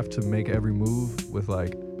like you have to make every move with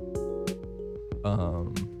like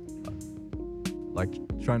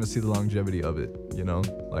trying to see the longevity of it. You know,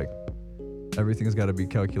 like. Everything's got to be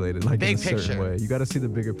calculated like Big in a certain picture. way. You got to see the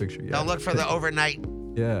bigger picture. Yeah. Don't look for the overnight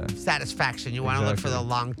Yeah. satisfaction. You want to look for the Exactly.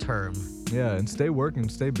 long term. Yeah, and stay working,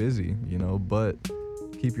 stay busy, you know, but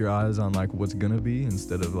keep your eyes on like what's gonna be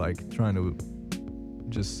instead of like trying to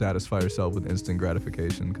just satisfy yourself with instant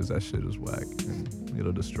gratification because that shit is whack and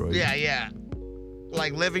it'll destroy you. Yeah.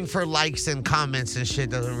 Like living for likes and comments and shit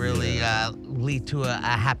doesn't really lead to a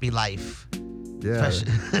happy life. Yeah,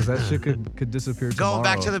 Especially- 'cause that shit could disappear tomorrow. Going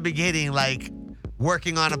back to the beginning, like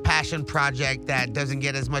working on a passion project that doesn't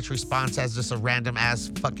get as much response as just a random ass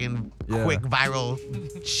fucking Yeah. quick viral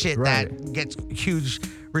shit Right. that gets huge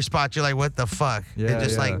response. You're like, what the fuck? Yeah, it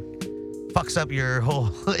just yeah. like fucks up your whole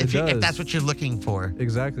if does. that's what you're looking for.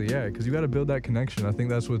 Exactly, yeah, because you got to build that connection. I think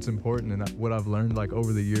that's what's important and what I've learned like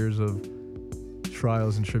over the years of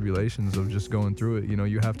trials and tribulations of just going through it. You know,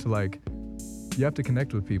 you have to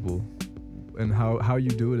connect with people. And how you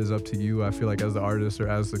do it is up to you. I feel like as the artist or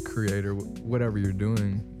as the creator, whatever you're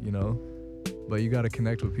doing, you know. But you got to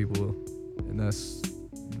connect with people, and that's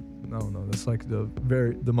like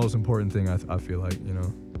the most important thing. I feel like, you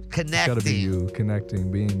know, it's got to be Connecting. you,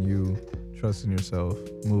 connecting, being you, trusting yourself,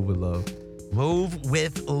 move with love. Move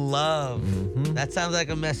with love. Mhm. That sounds like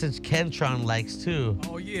a message Kentron likes too.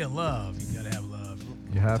 Oh yeah, love. You gotta have love.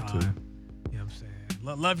 You have to. You know what I'm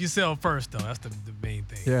saying? Love yourself first, though. That's the main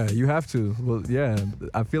thing. Yeah, you have to. Well, yeah,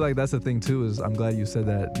 I feel like that's the thing too. Is I'm glad you said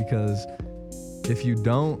that, because if you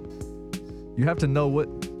don't, you have to know what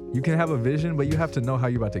you can have a vision, but you have to know how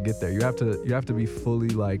you're about to get there. You have to be fully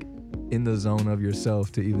like in the zone of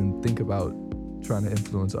yourself to even think about trying to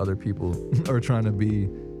influence other people or trying to be,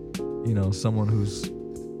 you know, someone who's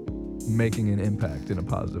making an impact in a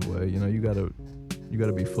positive way. You know, you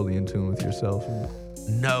gotta be fully in tune with yourself. And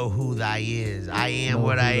Know who thy is. I am know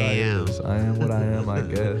what who I thy am. is. I am what I am, I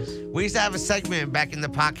guess. We used to have a segment back in the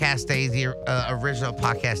podcast days, the original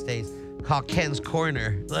podcast days, called Ken's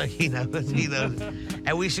Corner. Look, he knows.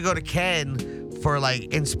 And we should go to Ken for like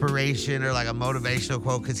inspiration or like a motivational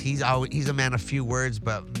quote, because he's a man of few words,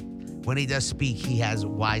 but when he does speak, he has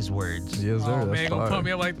wise words. Yes, sir. Oh That's man, gonna fire. pump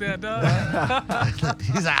me up like that, dog.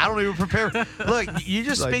 He's like, I don't even prepare. Look, you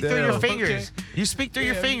just Like, speak through your damn. fingers. You speak through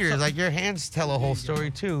your Yeah, fingers. Like your hands tell a whole story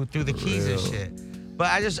too, through the keys and Real. shit. But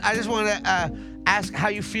I just want to ask how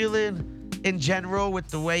you feeling in general with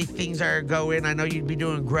the way things are going. I know you'd be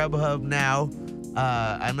doing Grubhub now.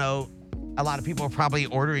 I know a lot of people are probably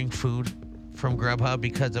ordering food from Grubhub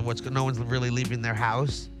because of no one's really leaving their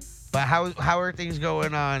house. But how are things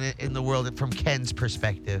going on in the world from Ken's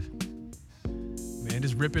perspective? Man,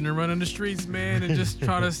 just ripping and running the streets, man, and just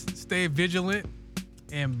try to stay vigilant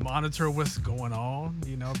and monitor what's going on,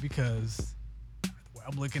 you know, because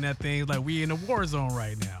I'm looking at things like we in a war zone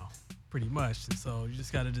right now, pretty much. And so you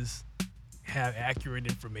just got to just have accurate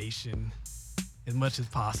information as much as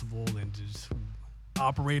possible and just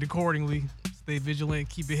operate accordingly, stay vigilant,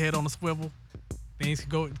 keep your head on a swivel. Things can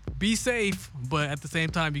go, be safe, but at the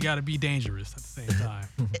same time, you got to be dangerous at the same time.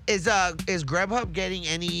 Is Grubhub getting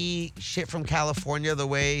any shit from California the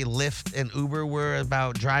way Lyft and Uber were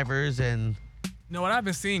about drivers and? No, what I've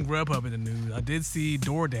been seeing Grubhub in the news. I did see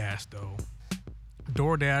DoorDash though.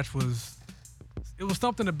 DoorDash was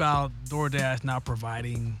something about DoorDash not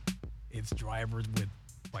providing its drivers with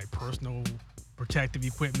like personal protective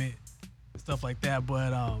equipment and stuff like that.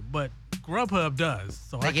 But Grubhub does.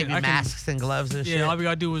 So They give you masks and gloves and shit. Yeah, all we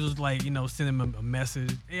gotta do is just like, you know, send them a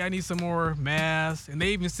message. Hey, I need some more masks, and they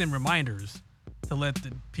even send reminders to let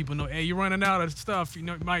the people know, hey, you're running out of stuff. You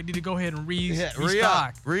know, you might need to go ahead and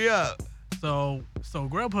restock. Re-up. So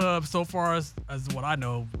Grubhub, so far as what I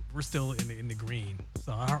know, we're still in the green.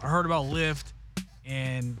 So I heard about Lyft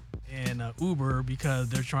and Uber because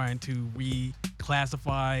they're trying to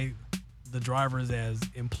reclassify the drivers as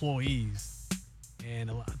employees.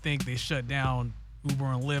 And I think they shut down Uber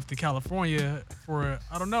and Lyft in California for,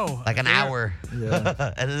 I don't know. Like an hour.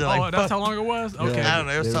 Yeah. And then they're like, that's how long it was? Okay. I don't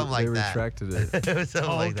know. It was They- something like they that. retracted it. It was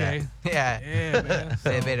something Oh, like okay. Yeah. Yeah, man.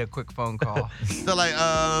 They made a quick phone call. that. So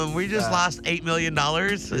like, we just lost $8 million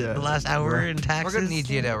Yeah. the last hour in taxes. We're gonna need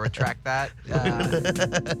you to retract that.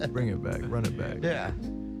 Bring it back. Run it back. Yeah.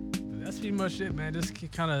 That's pretty much it, man. Just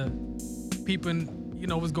kind of peeping, you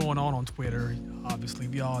know, what's going on Twitter. Obviously,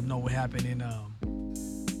 we all know what happened in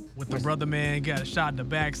with the brother man got shot in the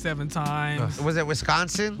back 7 times. Was it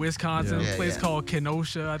Wisconsin? Wisconsin, Yeah. a place Yeah. called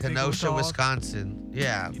Kenosha, I think it was Kenosha, called. Wisconsin.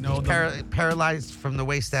 Yeah. You know, He's paralyzed from the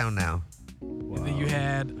waist down now. And then you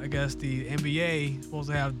had, I guess, the NBA supposed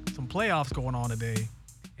to have some playoffs going on today,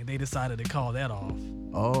 and they decided to call that off.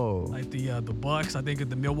 Oh. Like the Bucks, I think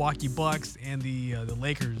the Milwaukee Bucks and the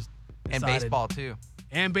Lakers. And decided- baseball too.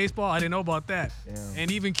 And baseball, I didn't know about that. Damn.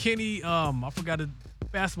 And even Kenny, I forgot the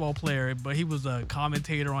basketball player, but he was a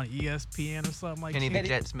commentator on ESPN or something like Kenny that. the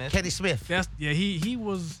Jet Smith. Kenny Smith. He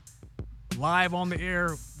was live on the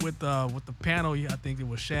air with the panel. I think it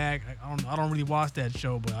was Shaq. I don't really watch that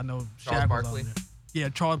show, but I know Charles Shaq Barkley. was on there. Yeah,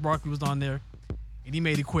 Charles Barkley was on there, and he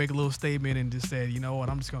made a quick little statement and just said, you know what,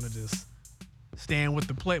 I'm just gonna just stand with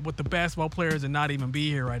the basketball players and not even be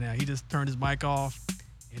here right now. He just turned his mic off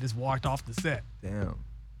and just walked off the set. Damn.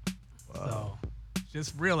 Wow. So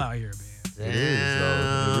just real out here, man. It is, though.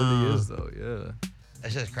 It really is, though. Yeah.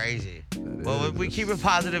 That's just crazy. That Well, is. we keep it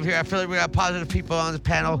positive here. I feel like we got positive people on this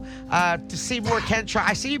panel. To see more Kentra,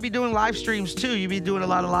 I see you be doing live streams too. You be doing a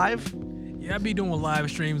lot of live? Yeah, I be doing live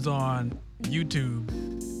streams on YouTube,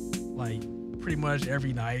 like pretty much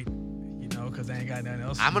every night, you know, because I ain't got nothing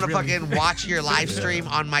else. I'm gonna really- fucking watch your live stream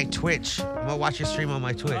on my Twitch. I'm gonna watch your stream on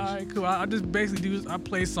my Twitch. All right, cool. I just basically I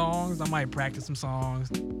play songs. I might practice some songs.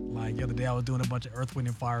 Like the other day, I was doing a bunch of Earth, Wind,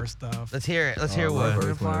 and Fire stuff. Let's hear it. Let's hear Oh, I love one.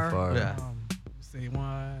 Earth, Wind, and Fire. Yeah. Let's see,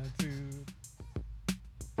 1, 2.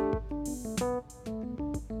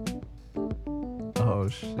 Oh,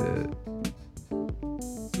 shit.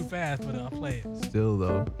 Too fast, but I'll play it. Still,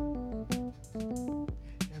 though.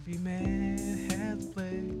 Every man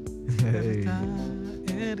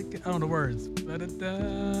I don't know the words.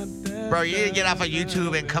 Bro, you need to get off of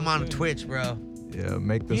YouTube and come on Twitch, bro. Yeah,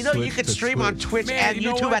 make the You know you switch could to stream on Twitch Man, and you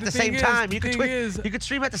know YouTube what? at the The same thing is- time. You the could thing is- you could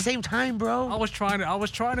stream at the same time, bro. I was trying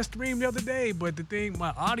to stream the other day, but the thing, my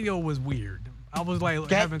audio was weird. I was like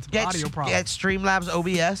having some audio Get problems. Streamlabs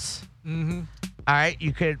OBS. Mm-hmm. All right,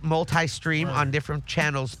 you could multi-stream Right. on different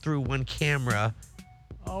channels through one camera,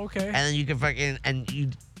 Oh, okay. and then you can and you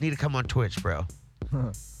need to come on Twitch, bro.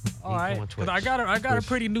 All right. on Because I got a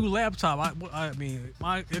pretty new laptop. I mean,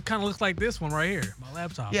 it kind of looks like this one right here, my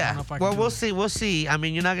laptop. I don't Yeah. know if I can Well, do we'll it. see. We'll see. I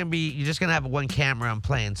mean, you're just gonna have one camera and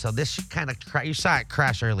playing. So this kind of you saw it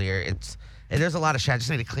crash earlier. There's a lot of shit. I just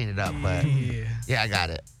need to clean it up, but Yeah. yeah, I got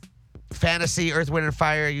it. Fantasy, Earth, Wind, and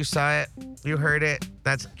Fire. You saw it. You heard it.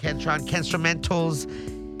 That's Kentron. Kenstrumentals.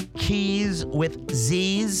 Keys with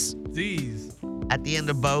Z's These. at the end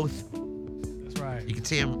of both. That's right. You can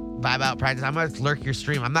see him vibe out practice. I'm gonna lurk your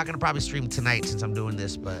stream. I'm not gonna probably stream tonight since I'm doing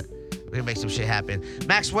this, but we're gonna make some shit happen.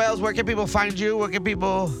 Max Wells, where can people find you? Where can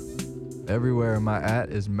people? Everywhere. My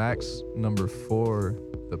is Max4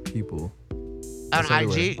 the people. On It's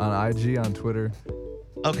everywhere. IG? On IG, on Twitter.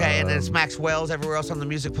 Okay, and then it's Max Wells everywhere else on the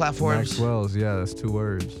music platforms. Max Wells, yeah, that's 2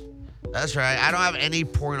 words. That's right. I don't have any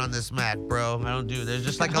porn on this Mac, bro. I don't do. There's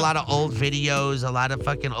just like a lot of old videos, a lot of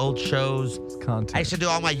fucking old shows. It's content. I used to do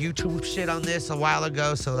all my YouTube shit on this a while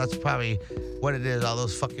ago, so that's probably what it is. All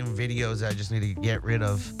those fucking videos that I just need to get rid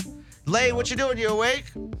of. Lay, what you doing? You awake?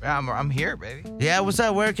 I'm here, baby. Yeah, what's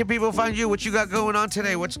up? Where can people find you? What you got going on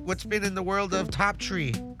today? What's been in the world of Top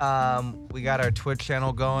Tree? We got our Twitch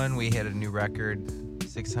channel going. We hit a new record,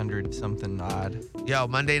 600 something odd. Yo,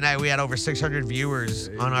 Monday night we had over 600 viewers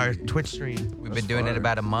on our Twitch stream. We've been doing it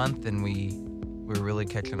about a month, and we're really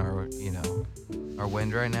catching our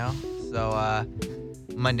wind right now. So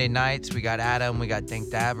Monday nights we got Adam, we got Dank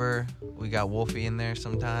Dabber, we got Wolfie in there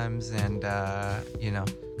sometimes, and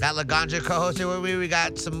Got Laganja co-hosting with me. We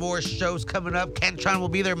got some more shows coming up. Kentron will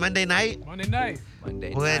be there Monday night. Monday night.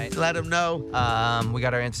 Monday We'll night. let him know. We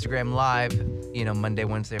got our Instagram live, Monday,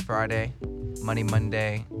 Wednesday, Friday, Money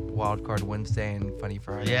Monday, Wildcard Wednesday, and Funny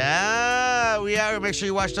Friday. Yeah, we are. Make sure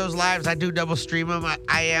you watch those lives. I do double stream them.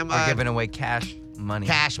 I am We're giving away cash money.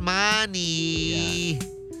 cash money.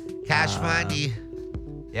 Cash money.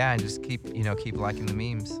 Yeah, and just keep liking the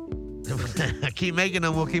memes. Keep making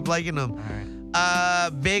them. We'll keep liking them. All right.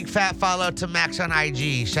 Big fat follow to Max on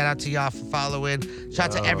IG. Shout out to y'all for following.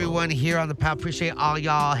 Shout out to everyone here on the pod. Appreciate all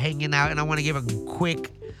y'all hanging out. And I want to give a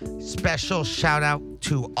quick special shout out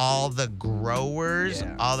to all the growers.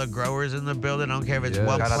 Yeah. All the growers in the building. I don't care if it's Yeah.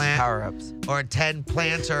 one Shout out to plant Power Ups. or 10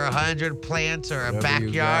 plants or 100 plants or a Whatever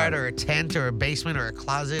you backyard got. or a tent or a basement or a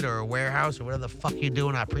closet or a warehouse or whatever the fuck you're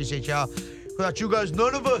doing. I appreciate y'all. Without you guys,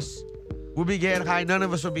 none of us would be getting high. None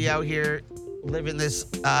of us would be out here living this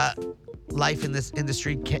life in this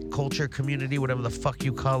industry, culture, community, whatever the fuck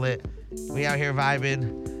you call it. We out here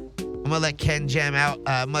vibing. I'm gonna let Ken jam out.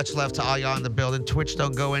 Much love to all y'all in the building. Twitch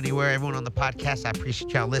don't go anywhere. Everyone on the podcast, I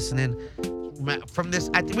appreciate y'all listening. From this,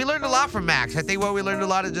 I think we learned a lot from Max. I think what we learned a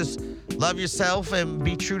lot is just love yourself and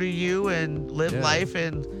be true to you and live Yeah. life,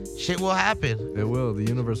 and shit will happen. It will. The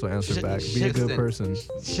universe will answer Shit- back. Be a shit- good person.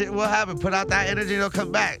 Shit will happen. Put out that energy, it'll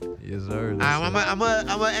come back. Yes, sir. I'm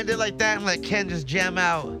gonna end it like that and let Ken just jam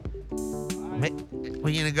out.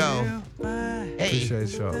 Where you gonna go? Hey,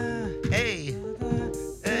 Appreciate y'all. hey,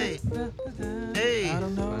 hey, hey. I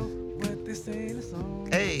don't know what they say in the song.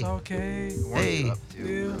 Hey. It's okay. Hey. Up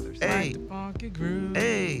to brothers. Hey. Like the funky groove.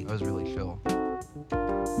 Hey. That was really chill.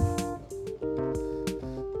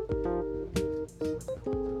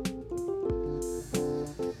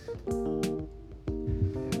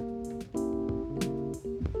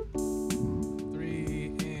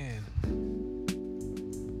 Three in.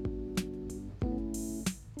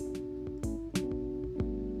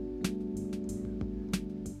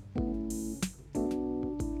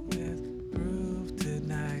 Let's groove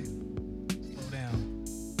tonight. Slow down.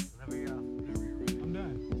 Whenever you're ready. I'm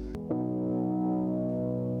done.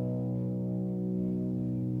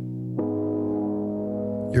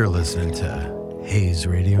 You're listening to Hayes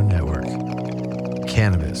Radio Network,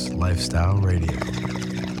 Cannabis Lifestyle Radio.